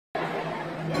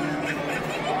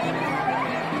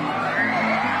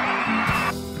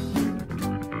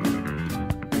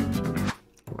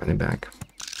money back.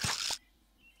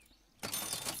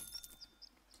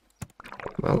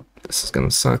 Well, this is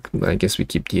gonna suck, but I guess we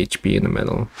keep the HP in the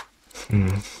middle.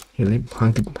 Really?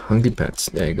 Hungry pets.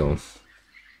 There you go.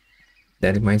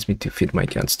 That reminds me to feed my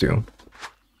cats too.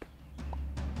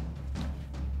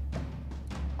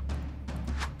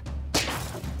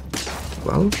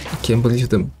 Well, I can't believe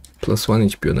the +1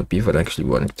 HP on a beaver actually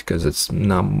worked, because it's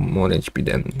now more HP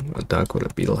than a duck or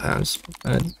a beetle has.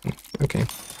 But, okay.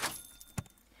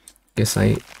 Guess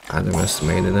I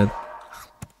underestimated it.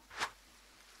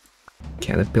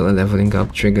 Caterpillar leveling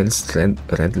up triggers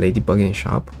red ladybug in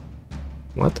shop.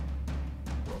 What?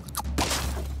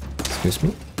 Excuse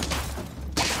me?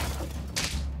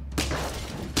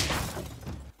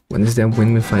 When is there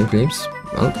win with 5 grapes?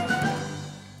 Well,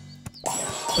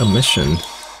 a mission,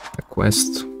 a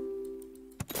quest,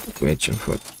 waiting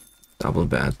for double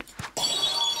bad.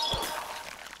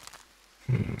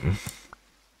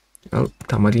 Well,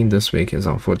 Tamarin this week is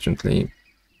unfortunately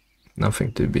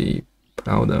nothing to be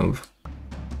proud of.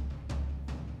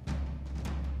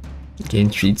 Game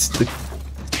treats the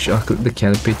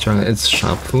caterpillar chocolate as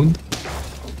shop food.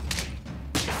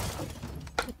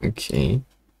 Okay,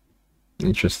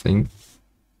 interesting.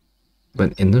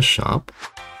 But in the shop,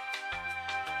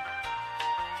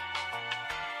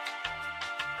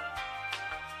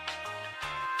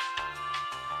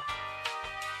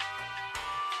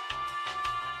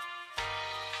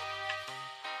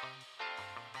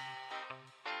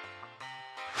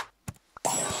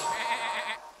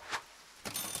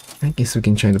 I guess we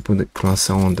can try to put a cross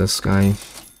on this guy.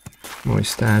 More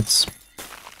stats.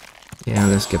 Yeah,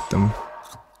 let's get them.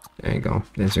 There you go.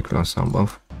 There's a cross on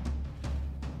buff.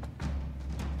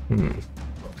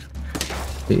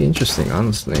 Pretty interesting,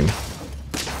 honestly.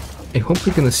 I hope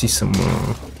we're gonna see some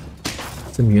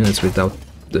units without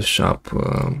the shop.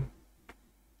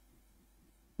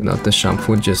 Without the shop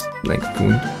food, just like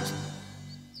food.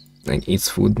 Like eats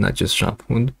food, not just shop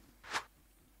food.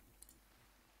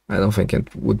 I don't think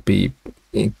it would be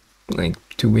like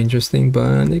too interesting,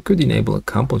 but it could enable a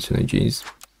couple synergies.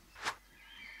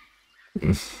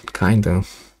 Kinda.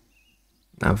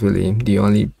 Not really. The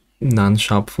only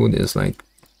non-shop food is like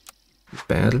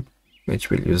bear, which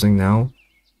we're using now.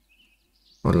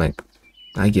 Or like,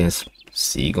 I guess,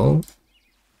 seagull.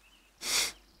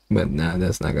 But nah,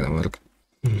 that's not gonna work.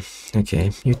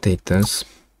 Okay, you take this.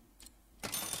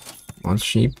 One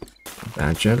sheep,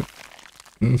 badger.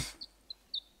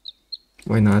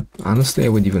 Why not? Honestly, I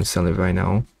would even sell it right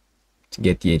now to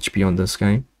get the HP on this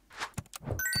guy.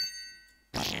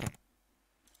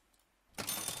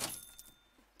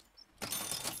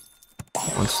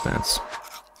 What stats?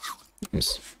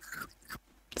 Yes.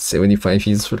 75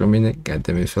 hits for a minute. God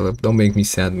damn it, Philip. Don't make me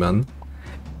sad, man.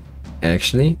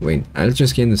 Actually, wait. I'll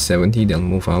just get to 70, then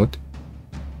move out.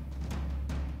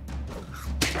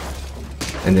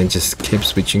 And then just keep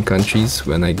switching countries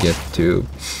when I get to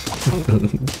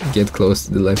get close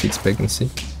to the life expectancy.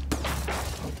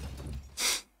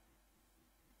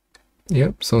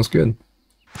 Yep, sounds good.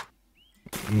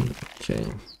 Okay.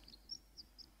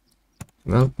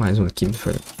 Well, might as well keep it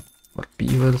for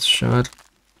beavers, shot.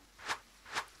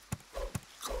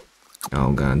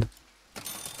 Oh god.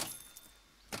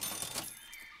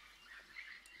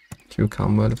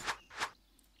 Cucumber.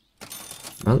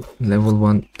 Well, level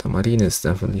 1 Tamarin is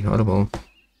definitely horrible.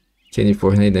 Can you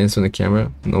Fortnite dance on the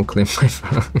camera? No claim my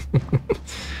phone.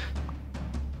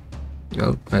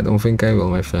 Well, I don't think I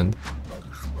will, my friend.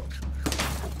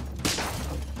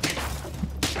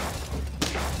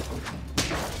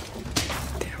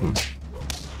 Damn.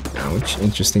 Ouch,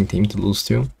 interesting team to lose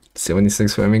to.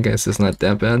 76 for me, guys, is not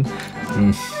that bad.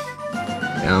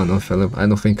 I don't know, Philip. I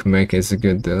don't think America is a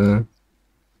good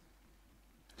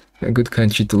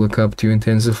country to look up to in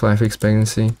terms of life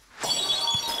expectancy.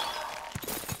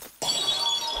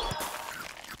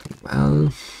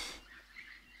 Well,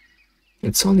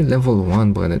 it's only level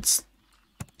 1, but it's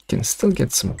can still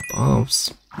get some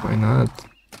buffs. Why not?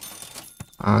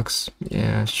 Ox,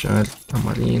 yeah, sure.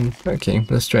 Tamarin. Okay,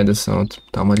 let's try this out.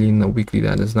 Tamarin, a weekly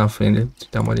that is not friendly to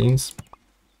Tamarins.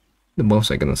 The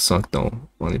buffs are gonna suck though.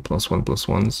 Only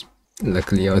 +1/+1s.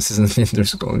 Luckily ours isn't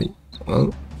interscrolling.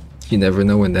 Well, you never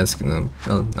know when that's gonna...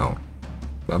 Well, no.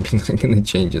 Probably not gonna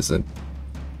change, is it?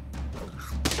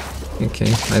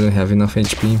 Okay, I don't have enough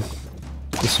HP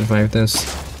to survive this.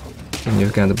 And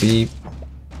you've gotta be...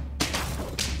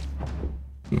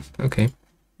 Okay.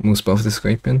 Moose buff the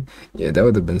scraping. Yeah, that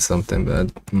would have been something,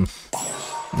 but...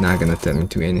 not gonna turn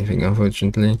into anything,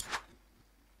 unfortunately.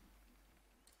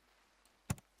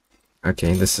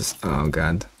 Okay, this is... Oh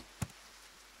god.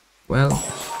 Well...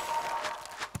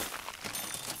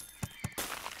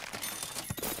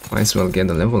 Might as well get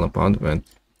a level up out of it.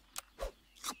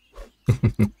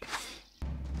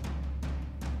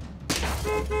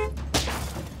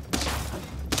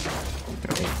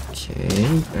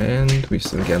 Okay, and we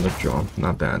still get a draw.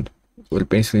 Not bad. We're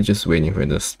basically just waiting for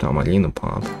this Tamarin to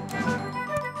pop.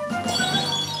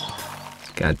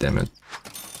 God damn it.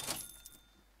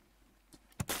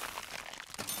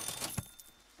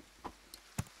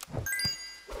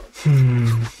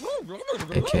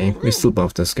 Okay, we still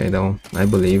buff this guy though, I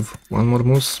believe. One more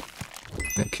moose.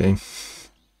 Okay.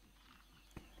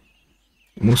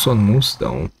 Moose on moose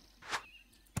though.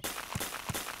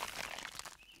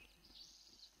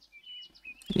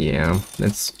 Yeah,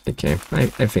 that's okay. I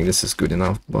think this is good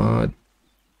enough, but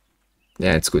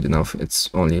yeah, it's good enough. It's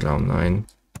only round 9.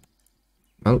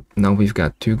 Well, now we've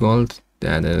got 2 gold.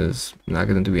 That is not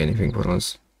gonna do anything for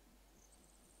us.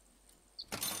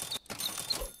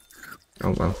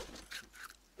 Oh well.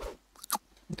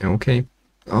 Okay.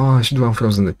 Oh, I should have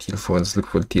frozen the tier 4s. Look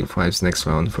for tier 5s next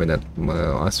round for that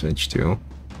Ostrich too.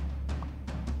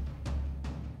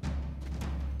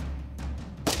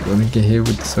 Gonna get hit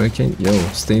with this hurricane. Yo,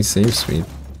 stay safe, sweet.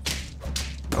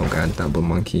 Oh god, double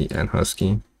monkey and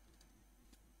husky.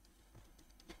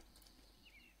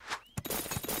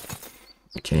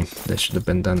 Okay, that should have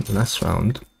been done last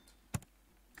round,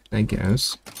 I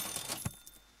guess.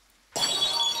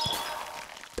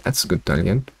 That's a good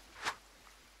target.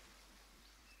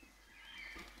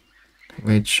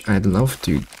 Which I'd love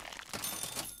to.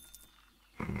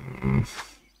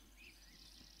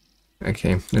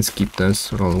 Okay, let's keep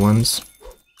this. Roll once.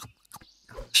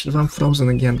 Should have frozen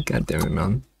again. God damn it,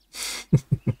 man.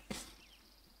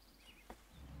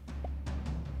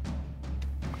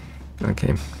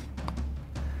 Okay.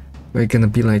 We're gonna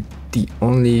be like the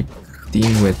only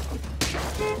team with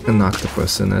an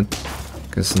octopus in it.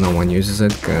 Because no one uses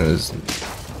it, because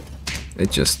it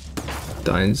just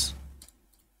dies.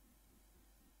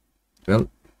 Well,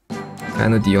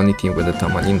 kinda the only team with a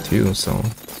Tamarin too, so...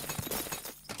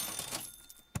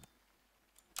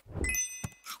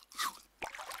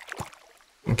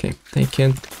 Okay, take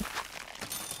it.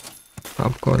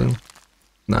 Popcorn.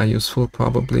 Not useful,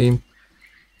 probably.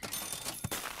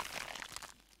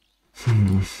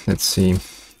 Let's see.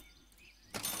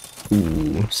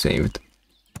 Ooh, saved.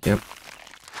 Yep.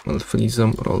 We'll freeze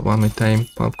them, roll one more time,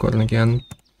 popcorn again.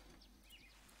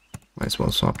 Might as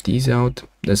well swap these out.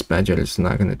 This badger is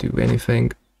not gonna do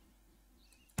anything.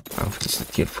 After the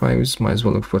tier 5s, might as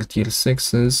well look for tier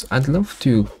 6s. I'd love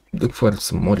to look for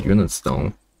some more units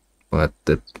though. But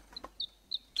the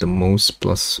most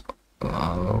plus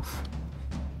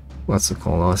what's it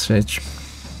called, Ostrich?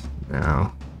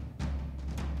 No.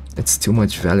 It's too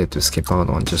much value to skip out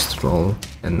on just roll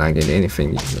and not get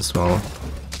anything as well.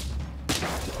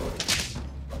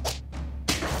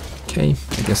 Okay,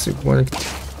 I guess it worked.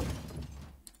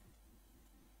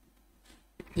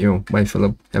 Yo, bye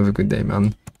Philip, have a good day,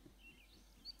 man.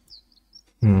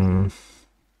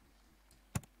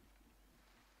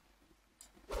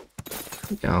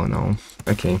 Oh no.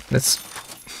 Okay, let's...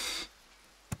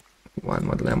 One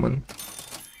more lemon.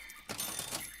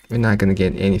 We're not gonna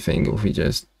get anything if we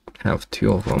just have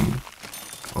 2 of them.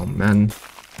 Oh man.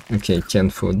 Okay,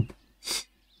 canned food.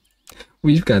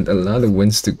 We've got a lot of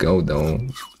wins to go though.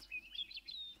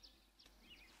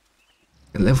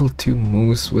 A level 2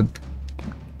 moose would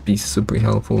be super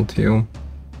helpful too.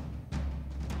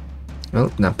 Well,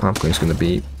 that popcorn is gonna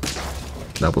be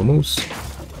double moose.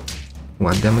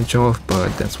 1 damage off,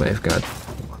 but that's why I've got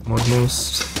 1 more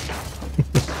moose.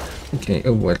 Okay,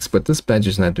 it works, but this badge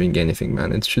is not doing anything,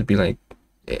 man. It should be like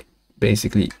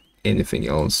basically anything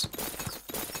else.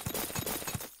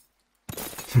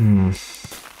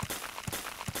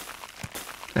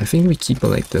 I think we keep it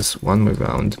like this 1 more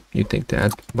round. You take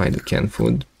that, buy the canned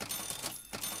food.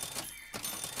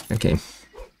 Okay.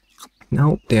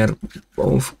 Now they're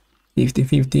both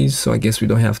 50-50s, so I guess we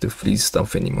don't have to freeze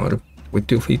stuff anymore. With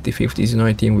 2 50-50s in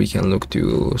our team, we can look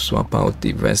to swap out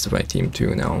the rest of our team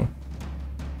too now.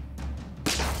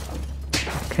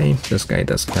 Okay, this guy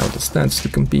doesn't have the stats to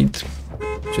compete,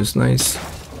 which is nice.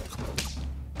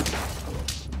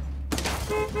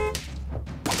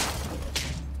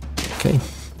 Okay,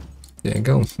 there you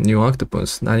go, new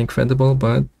octopus. Not incredible,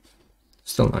 but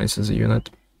still nice as a unit.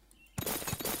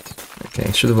 Okay,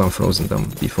 should have unfrozen them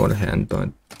beforehand, but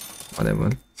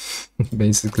whatever.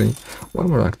 Basically, 1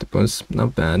 more octopus,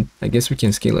 not bad. I guess we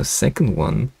can scale a second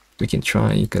one. We can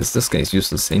try, because this guy's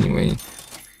useless anyway.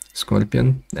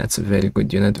 Scorpion, that's a very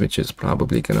good unit, which is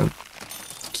probably gonna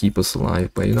keep us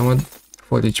alive, but you know what?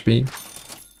 4 HP.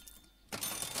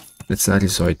 Let's not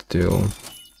resort to...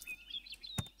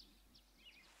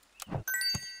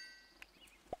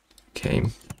 Okay,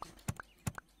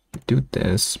 do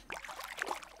this.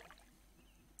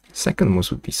 Second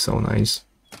moose would be so nice.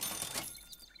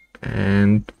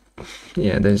 And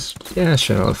yeah,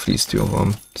 sure, I'll freeze 2 of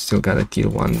them. Still got a tier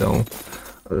 1 though.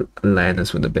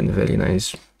 Ladders would have been very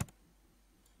nice.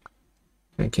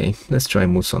 Okay, let's try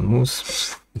moose on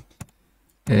moose.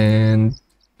 And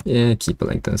yeah, keep it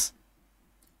like this.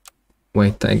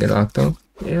 White tiger octo.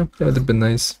 Yeah, that would have been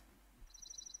nice.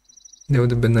 That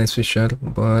would have been nice for sure,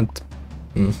 but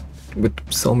with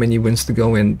so many wins to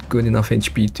go and good enough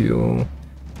HP to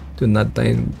not die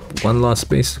in one loss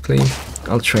basically,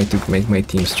 I'll try to make my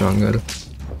team stronger.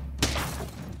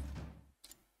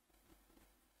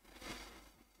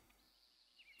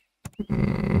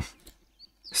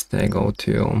 Stego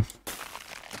too.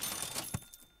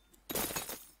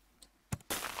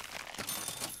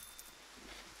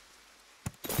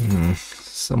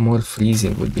 Some more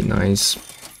freezing would be nice,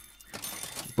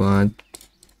 but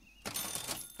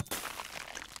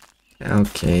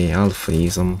okay, I'll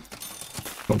freeze them.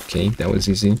 Okay, that was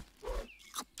easy.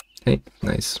 Hey,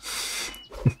 nice.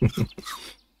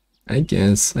 I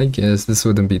guess this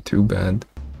wouldn't be too bad.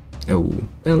 Oh,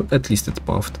 well, at least it's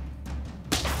buffed.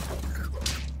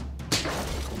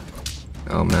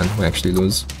 Oh man, we actually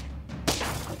lose.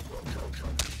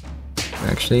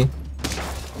 Actually,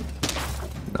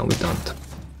 no, we don't.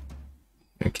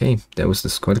 Okay, that was the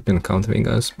scorpion countering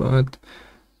us, but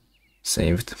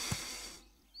saved.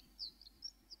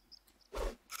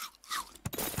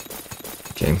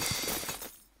 Okay,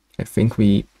 I think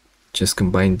we just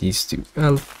combine these two.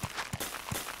 Well,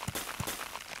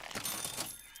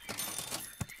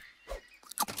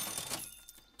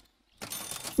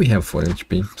 we have 4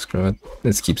 HP, screw it.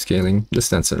 Let's keep scaling. The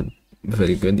stats are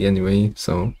very good anyway,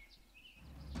 so...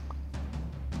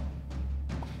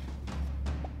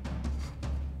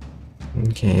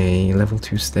 Okay, level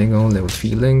 2 Stego, level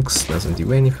 3 Lynx, doesn't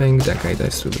do anything. That guy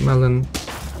dies through the melon.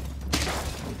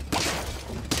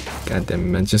 God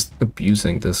damn, man, just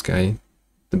abusing this guy.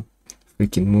 The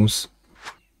freaking moose.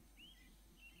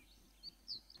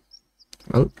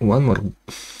 Well, one more.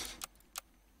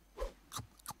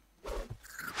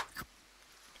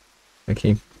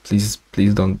 Okay, please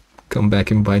don't come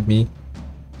back and bite me.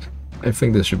 I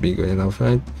think this should be good enough,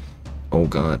 right? Oh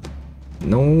god.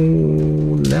 No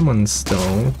lemons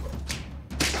though.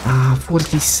 Ah,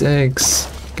 46.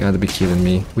 Gotta be kidding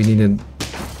me. We needed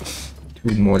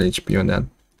 2 more HP on that.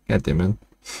 God damn it.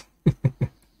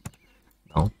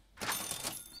 No.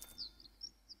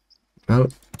 Well,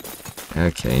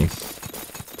 okay.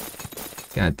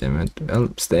 God damn it. Well,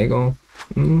 Stego.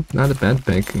 Not a bad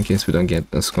pick in case we don't get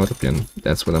a scorpion.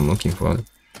 That's what I'm looking for.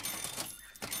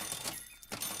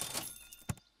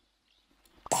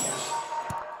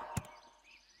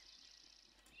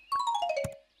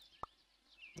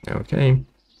 Okay.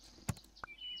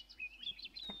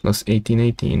 Plus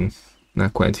 18.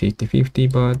 Not quite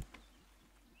 50-50, but...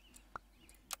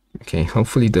 Okay,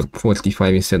 hopefully the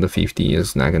 45 instead of 50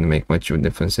 is not gonna make much of a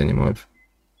difference anymore.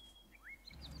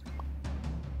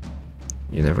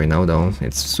 You never know though,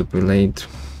 it's super late.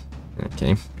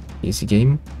 Okay, easy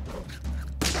game.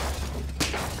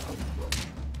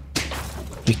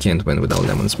 You can't win without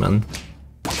lemons, man.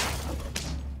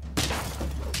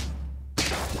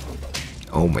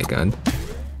 Oh my god.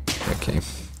 Okay,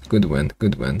 good win,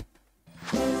 good win.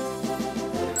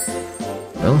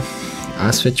 Well,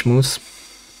 Ostrich moose.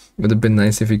 Would have been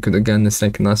nice if we could have gotten the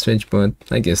second Ostrich, but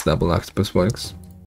I guess double octopus works.